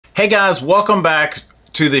Hey guys, welcome back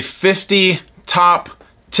to the 50 top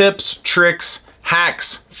tips, tricks,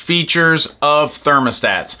 hacks, features of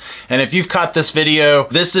thermostats. And if you've caught this video,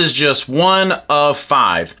 this is just one of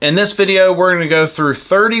 5. In this video, we're gonna go through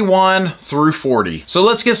 31 through 40. So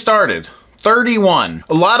let's get started. 31.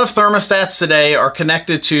 A lot of thermostats today are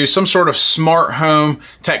connected to some sort of smart home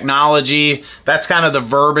technology. That's kind of the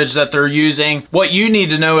verbiage that they're using. What you need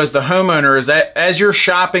to know as the homeowner is that as you're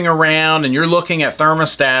shopping around and you're looking at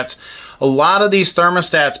thermostats, a lot of these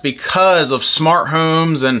thermostats, because of smart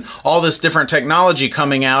homes and all this different technology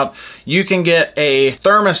coming out, you can get a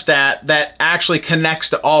thermostat that actually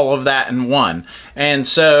connects to all of that in one. And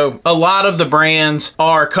so a lot of the brands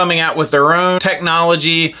are coming out with their own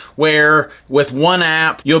technology where with one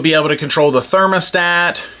app, you'll be able to control the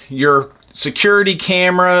thermostat, your security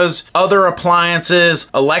cameras, other appliances,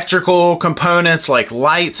 electrical components like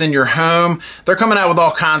lights in your home. They're coming out with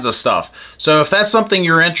all kinds of stuff. So if that's something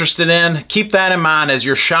you're interested in, keep that in mind as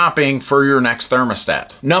you're shopping for your next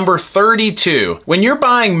thermostat. Number 32, when you're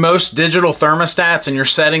buying most digital thermostats and you're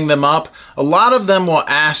setting them up, a lot of them will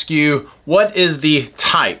ask you, what is the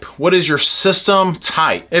type? What is your system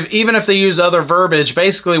type? Even if they use other verbiage,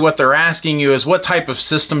 basically what they're asking you is what type of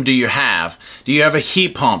system do you have? Do you have a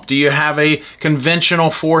heat pump? Do you have a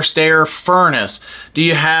conventional forced air furnace? Do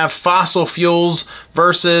you have fossil fuels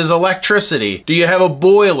versus electricity? Do you have a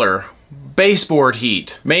boiler? Baseboard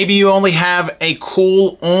heat. Maybe you only have a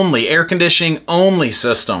cool only, air conditioning only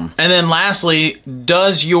system. And then lastly,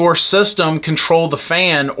 does your system control the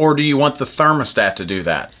fan or do you want the thermostat to do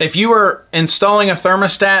that? If you are installing a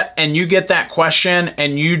thermostat and you get that question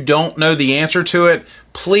and you don't know the answer to it,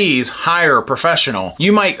 please hire a professional.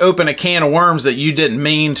 You might open a can of worms that you didn't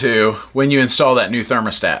mean to when you install that new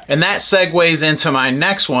thermostat. And that segues into my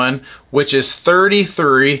next one, which is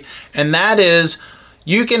 33, and that is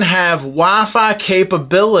you can have Wi-Fi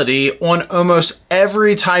capability on almost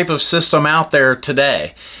every type of system out there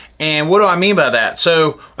today. And what do I mean by that?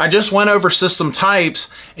 So I just went over system types.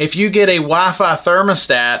 If you get a Wi-Fi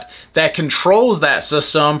thermostat that controls that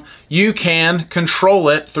system, you can control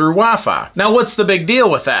it through Wi-Fi. Now, what's the big deal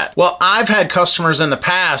with that? Well, I've had customers in the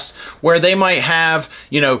past where they might have,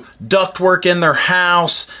 ductwork in their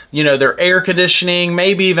house, their air conditioning,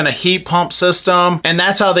 maybe even a heat pump system, and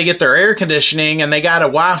that's how they get their air conditioning, and they got a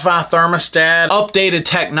Wi-Fi thermostat, updated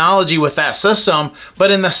technology with that system,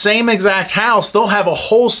 but in the same exact house, they'll have a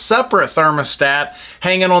whole separate thermostat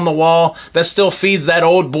hanging on the wall that still feeds that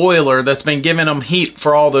old boiler that's been giving them heat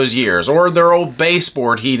for all those years, or their old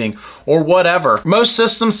baseboard heating, or whatever. Most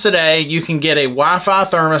systems today, you can get a Wi-Fi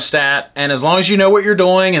thermostat, and as long as you know what you're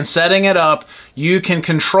doing and setting it up, you can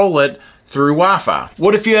control it through Wi-Fi.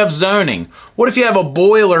 What if you have zoning? What if you have a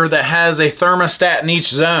boiler that has a thermostat in each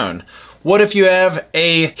zone? What if you have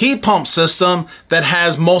a heat pump system that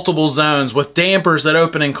has multiple zones with dampers that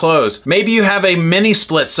open and close? Maybe you have a mini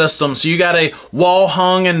split system, so you got a wall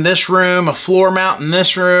hung in this room, a floor mount in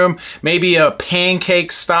this room, maybe a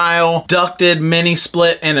pancake style ducted mini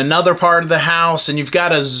split in another part of the house, and you've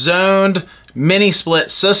got a zoned mini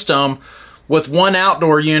split system with one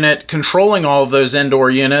outdoor unit controlling all of those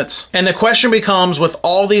indoor units. And the question becomes, with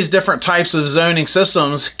all these different types of zoning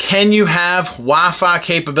systems, can you have Wi-Fi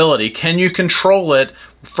capability? Can you control it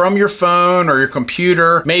from your phone or your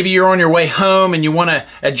computer? Maybe you're on your way home and you want to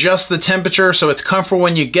adjust the temperature so it's comfortable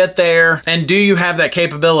when you get there. And do you have that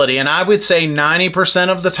capability? And I would say 90%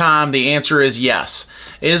 of the time, the answer is yes.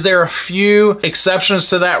 Is there a few exceptions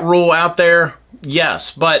to that rule out there? Yes,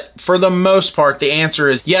 but for the most part, the answer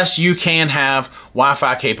is yes, you can have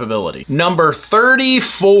Wi-Fi capability. Number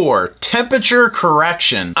 34, temperature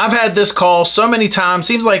correction. I've had this call so many times,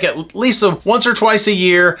 seems like at least once or twice a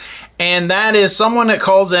year, and that is someone that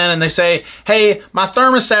calls in and they say, hey, my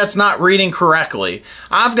thermostat's not reading correctly.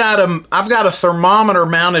 I've got a thermometer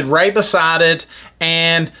mounted right beside it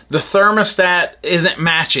and the thermostat isn't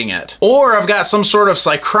matching it. Or I've got some sort of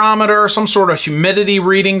psychrometer, some sort of humidity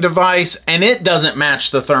reading device, and it doesn't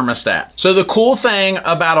match the thermostat. So the cool thing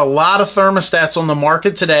about a lot of thermostats on the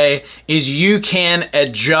market today is you can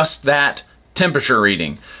adjust that temperature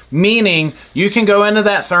reading. Meaning you can go into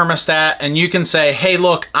that thermostat and you can say, hey,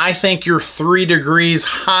 look, I think you're 3 degrees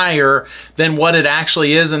higher than what it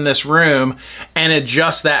actually is in this room, and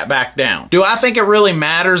adjust that back down. Do I think it really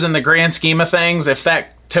matters in the grand scheme of things if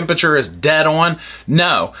that temperature is dead on?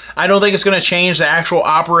 No, I don't think it's going to change the actual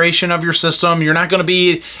operation of your system. You're not going to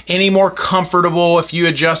be any more comfortable if you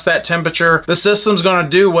adjust that temperature. The system's going to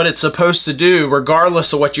do what it's supposed to do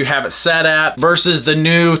regardless of what you have it set at versus the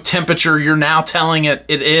new temperature you're now telling it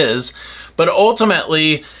is. But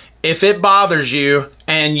ultimately, if it bothers you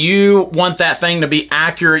and you want that thing to be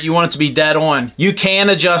accurate, you want it to be dead on, you can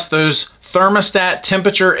adjust those thermostat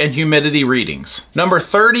temperature and humidity readings. Number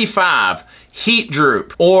 35, heat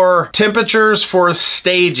droop, or temperatures for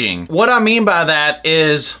staging. What I mean by that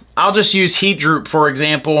is, I'll just use heat droop for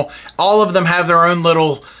example. All of them have their own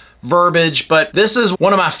little verbiage, but this is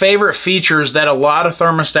one of my favorite features that a lot of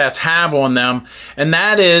thermostats have on them, and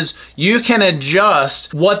that is you can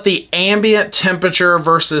adjust what the ambient temperature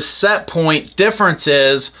versus set point difference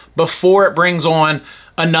is before it brings on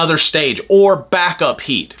another stage or backup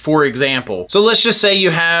heat, for example. So let's just say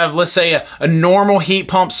you have, let's say a normal heat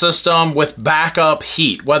pump system with backup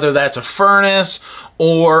heat, whether that's a furnace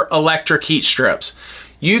or electric heat strips.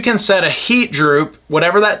 You can set a heat droop,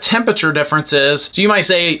 whatever that temperature difference is. So you might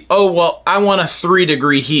say, oh, well, I want a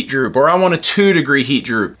 3-degree heat droop, or I want a 2-degree heat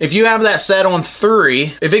droop. If you have that set on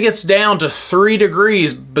 3, if it gets down to 3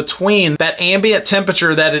 degrees between that ambient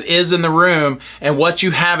temperature that it is in the room and what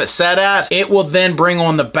you have it set at, it will then bring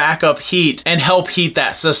on the backup heat and help heat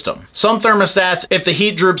that system. Some thermostats, if the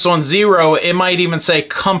heat droop's on 0, it might even say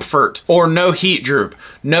comfort or no heat droop,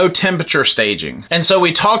 no temperature staging. And so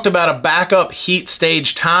we talked about a backup heat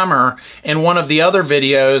stage timer in one of the other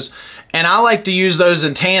videos, and I like to use those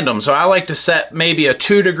in tandem. So I like to set maybe a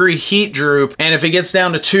 2-degree heat droop, and if it gets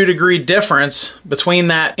down to 2-degree difference between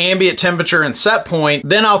that ambient temperature and set point,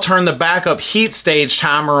 then I'll turn the backup heat stage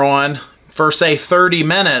timer on for say 30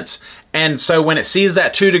 minutes. And so when it sees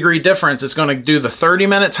that 2-degree difference, it's going to do the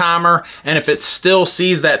 30-minute timer, and if it still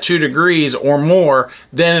sees that 2 degrees or more,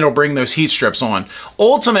 then it'll bring those heat strips on.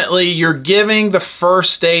 Ultimately, you're giving the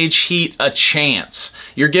first stage heat a chance.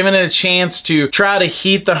 You're giving it a chance to try to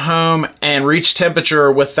heat the home and reach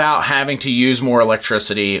temperature without having to use more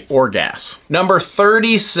electricity or gas. Number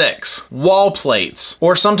 36, wall plates,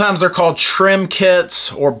 or sometimes they're called trim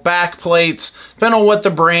kits or back plates, depending on what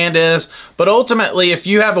the brand is. But ultimately, if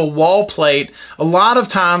you have a wall plate, a lot of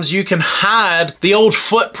times you can hide the old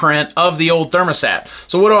footprint of the old thermostat.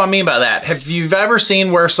 So what do I mean by that? Have you ever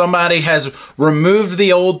seen where somebody has removed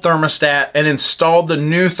the old thermostat and installed the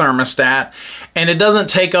new thermostat, and it doesn't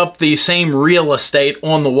take up the same real estate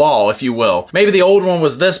on the wall, if you will? Maybe the old one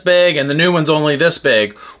was this big and the new one's only this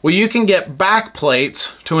big. Well, you can get back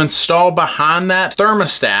plates to install behind that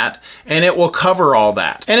thermostat, and it will cover all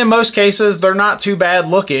that. And in most cases, they're not too bad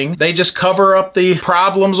looking. They just cover up the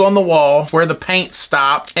problems on the wall where the paint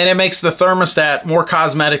stopped, and it makes the thermostat more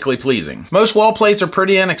cosmetically pleasing. Most wall plates are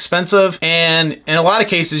pretty inexpensive, and in a lot of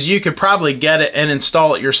cases, you could probably get it and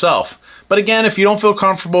install it yourself. But again, if you don't feel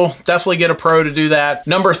comfortable, definitely get a pro to do that.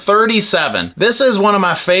 Number 37. This is one of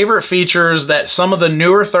my favorite features that some of the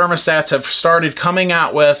newer thermostats have started coming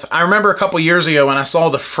out with. I remember a couple years ago when I saw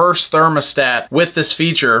the first thermostat with this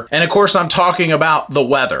feature, and of course I'm talking about the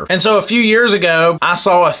weather. And so a few years ago, I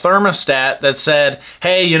saw a thermostat that said,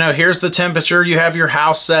 hey, you know, here's the temperature you have your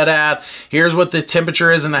house set at, here's what the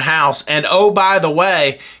temperature is in the house, and oh, by the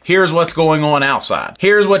way, here's what's going on outside.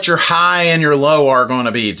 Here's what your high and your low are going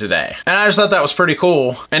to be today. And I just thought that was pretty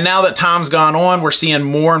cool. And now that time's gone on, we're seeing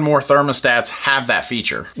more and more thermostats have that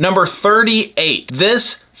feature. Number 38.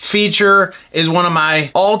 This feature is one of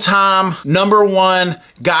my all-time #1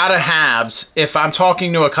 gotta haves if I'm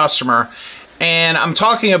talking to a customer. And I'm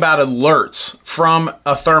talking about alerts from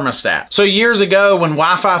a thermostat. So years ago when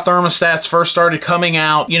Wi-Fi thermostats first started coming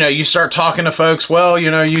out, you know, you start talking to folks, well,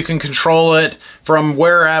 you know, you can control it from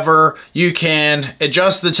wherever, you can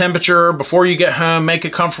adjust the temperature before you get home, make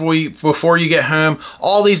it comfortable before you get home,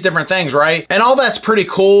 all these different things, right? And all that's pretty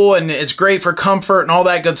cool, and it's great for comfort and all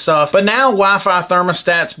that good stuff. But now Wi-Fi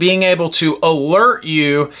thermostats being able to alert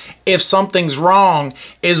you if something's wrong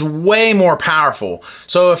is way more powerful.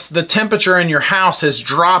 So if the temperature in your house has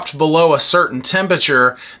dropped below a certain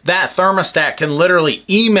temperature, that thermostat can literally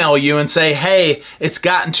email you and say, hey, it's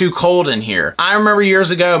gotten too cold in here. I remember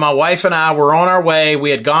years ago, my wife and I were on our way,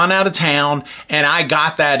 we had gone out of town, and I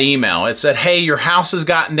got that email. It said, hey, your house has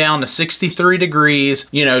gotten down to 63 degrees,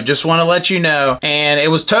 you know, just want to let you know. And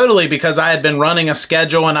it was totally because I had been running a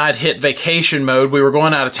schedule and I'd hit vacation mode. We were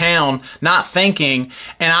going out of town, not thinking,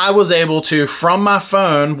 and I was able to, from my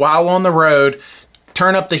phone while on the road,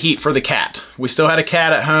 turn up the heat for the cat. We still had a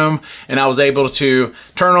cat at home, and I was able to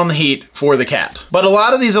turn on the heat for the cat. But a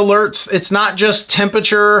lot of these alerts, it's not just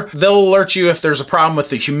temperature. They'll alert you if there's a problem with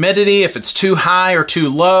the humidity, if it's too high or too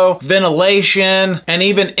low, ventilation, and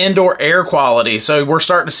even indoor air quality. So we're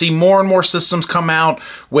starting to see more and more systems come out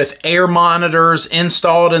with air monitors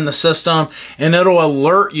installed in the system, and it'll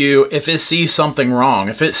alert you if it sees something wrong,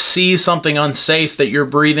 if it sees something unsafe that you're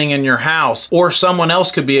breathing in your house or someone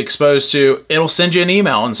else could be exposed to. It'll send you you an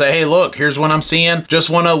email and say, hey, look, here's what I'm seeing. Just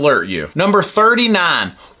want to alert you. Number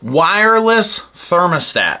 39, wireless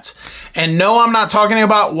thermostats. And no, I'm not talking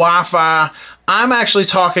about Wi-Fi. I'm actually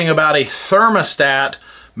talking about a thermostat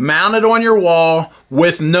mounted on your wall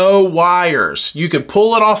with no wires. You could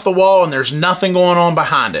pull it off the wall and there's nothing going on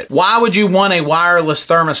behind it. Why would you want a wireless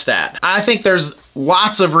thermostat? I think there's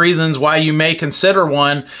lots of reasons why you may consider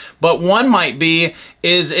one, but one might be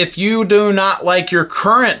is if you do not like your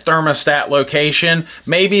current thermostat location,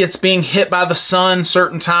 maybe it's being hit by the sun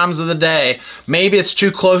certain times of the day. Maybe it's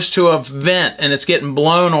too close to a vent and it's getting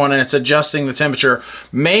blown on and it's adjusting the temperature.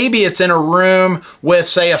 Maybe it's in a room with,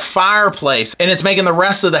 say, a fireplace and it's making the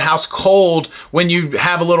rest of the house cold when you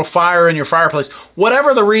have a little fire in your fireplace.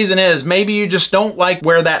 Whatever the reason is, maybe you just don't like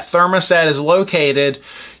where that thermostat is located.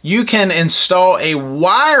 You can install a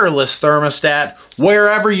wireless thermostat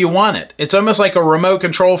wherever you want it. It's almost like a remote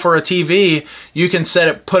control for a TV. You can set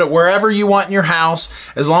it, put it wherever you want in your house,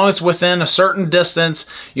 as long as it's within a certain distance.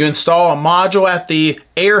 You install a module at the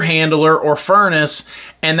air handler or furnace,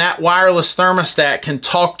 and that wireless thermostat can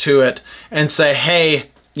talk to it and say, hey,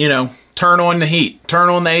 you know, turn on the heat, turn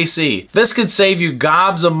on the AC. This could save you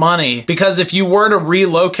gobs of money, because if you were to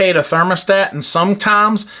relocate a thermostat, and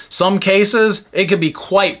sometimes, some cases, it could be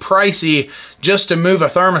quite pricey just to move a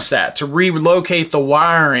thermostat, to relocate the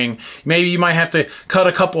wiring. Maybe you might have to cut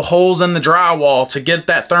a couple holes in the drywall to get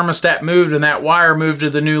that thermostat moved and that wire moved to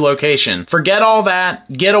the new location. Forget all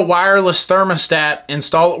that, get a wireless thermostat,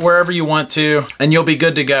 install it wherever you want to, and you'll be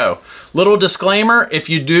good to go. Little disclaimer, if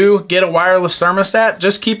you do get a wireless thermostat,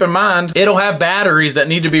 just keep in mind, it'll have batteries that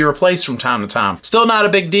need to be replaced from time to time. Still not a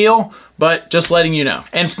big deal, but just letting you know.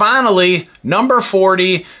 And finally, number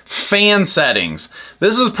 40, fan settings.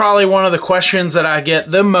 This is probably one of the questions that I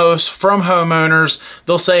get the most from homeowners.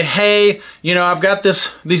 They'll say, hey, you know, I've got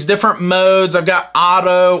these different modes. I've got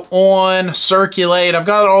auto, on, circulate. I've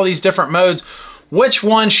got all these different modes. Which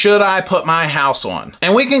one should I put my house on?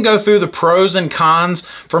 And we can go through the pros and cons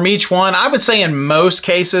from each one. I would say in most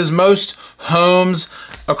cases, most homes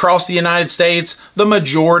across the United States, the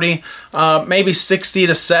majority, maybe 60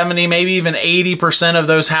 to 70, maybe even 80% of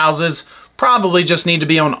those houses probably just need to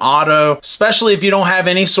be on auto, especially if you don't have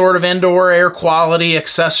any sort of indoor air quality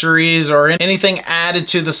accessories or anything added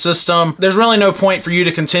to the system. There's really no point for you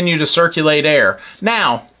to continue to circulate air.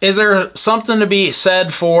 Now, is there something to be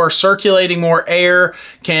said for circulating more air,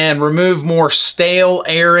 can remove more stale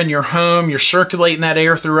air in your home? You're circulating that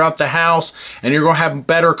air throughout the house and you're gonna have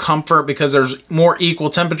better comfort because there's more equal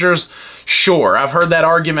temperatures? Sure, I've heard that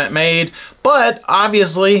argument made, but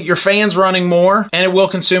obviously your fan's running more and it will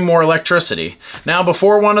consume more electricity. Now,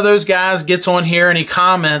 before one of those guys gets on here and he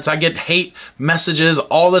comments, I get hate messages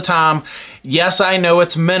all the time. Yes, I know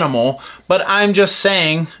it's minimal, but I'm just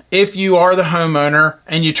saying, if you are the homeowner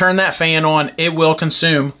and you turn that fan on, it will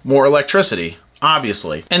consume more electricity,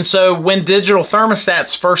 obviously. And so when digital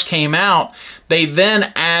thermostats first came out, they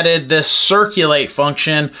then added this circulate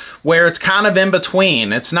function where it's kind of in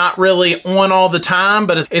between. It's not really on all the time,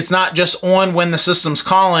 but it's not just on when the system's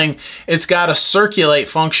calling. It's got a circulate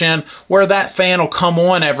function where that fan will come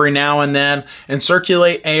on every now and then and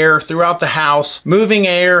circulate air throughout the house, moving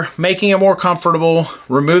air, making it more comfortable,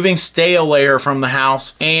 removing stale air from the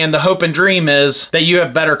house. And the hope and dream is that you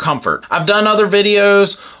have better comfort. I've done other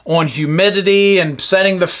videos on humidity and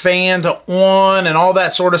setting the fan to on and all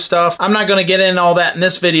that sort of stuff. I'm not gonna get into all that in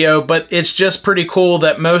this video, but it's just pretty cool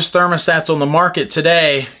that most thermostats on the market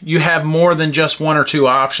today, you have more than just one or two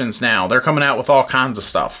options now. They're coming out with all kinds of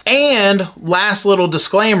stuff. And last little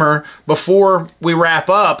disclaimer before we wrap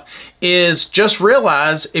up is just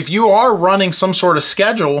realize if you are running some sort of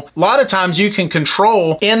schedule, a lot of times you can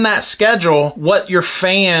control in that schedule what your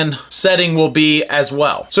fan setting will be as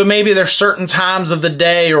well. So maybe there's certain times of the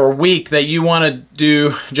day or week that you want to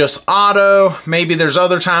do just auto. Maybe there's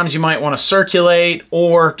other times you might want to circulate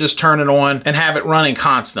or just turn it on and have it running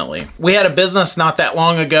constantly. We had a business not that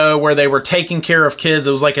long ago where they were taking care of kids.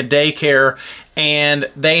 It was like a daycare, and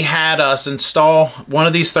they had us install one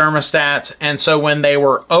of these thermostats, and so when they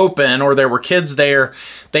were open or there were kids there,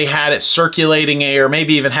 they had it circulating air,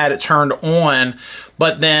 maybe even had it turned on,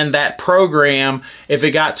 but then that program, if it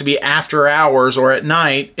got to be after hours or at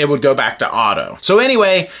night, it would go back to auto. So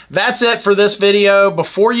anyway, that's it for this video.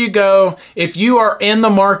 Before you go, if you are in the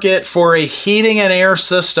market for a heating and air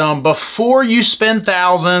system, before you spend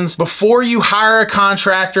thousands, before you hire a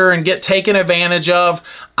contractor and get taken advantage of,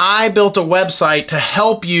 I built a website to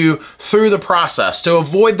help you through the process, to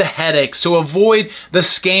avoid the headaches, to avoid the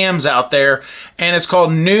scams out there. And it's called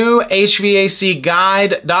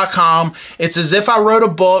newhvacguide.com. It's as if I wrote a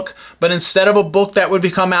book, but instead of a book that would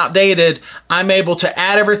become outdated, I'm able to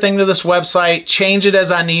add everything to this website, change it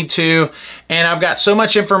as I need to, and I've got so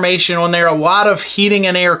much information on there. A lot of heating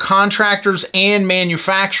and air contractors and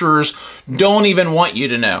manufacturers don't even want you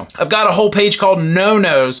to know. I've got a whole page called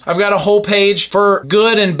No-Nos. I've got a whole page for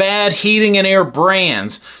good and bad heating and air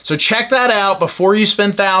brands. So check that out before you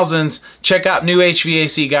spend thousands. Check out New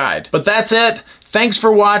HVAC Guide. But that's it. Thanks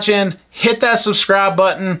for watching. Hit that subscribe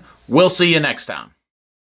button. We'll see you next time.